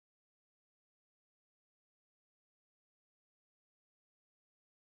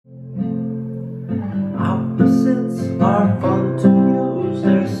are fun to use.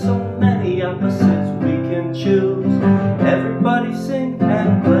 There's so many opposites we can choose. Everybody sing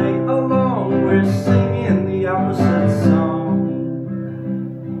and play along. We're singing the opposite song.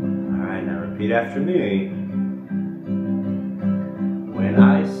 Alright, now repeat after me. When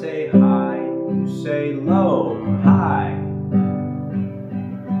I say hi, you say low, hi.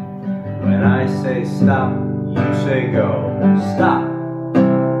 When I say stop, you say go, stop.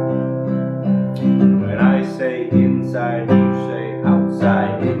 When I say inside, you say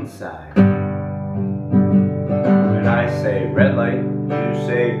outside, inside. When I say red light, you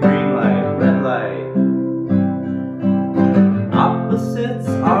say green light, red light. Opposites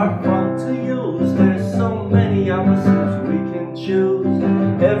are fun to use. There's so many opposites we can choose.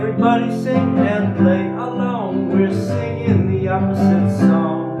 Everybody sing and play along. We're singing the opposite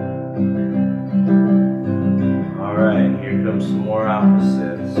song. Alright, here comes some more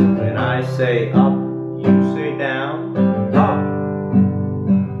opposites. When I say up, you say down, up.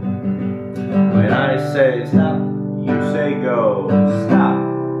 When I say stop, you say go, stop.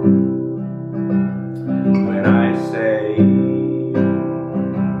 When I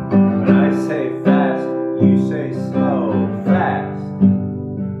say fast, you say slow, fast.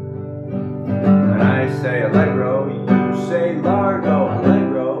 When I say allegro, you say largo,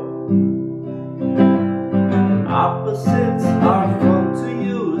 allegro. Opposites are fun to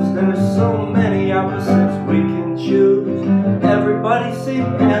use. There's so many opposites we can choose. Everybody sing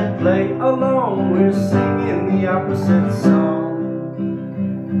and play along. We're singing the opposite song.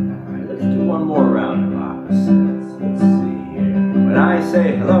 Alright, let's do one more round of opposites. Let's see here. When I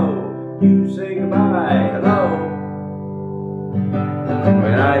say hello, you say goodbye, hello.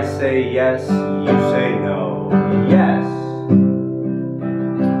 When I say yes, you say no, yes.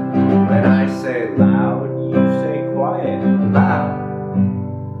 When I say loud, you say quiet, loud.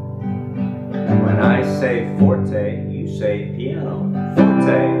 When I say forte, you say piano,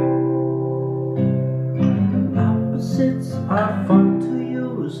 forte. Opposites are fun to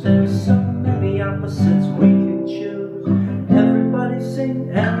use. There's so many opposites we can choose. Everybody sing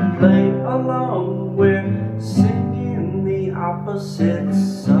and play along. We're singing the opposite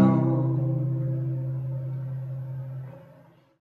song.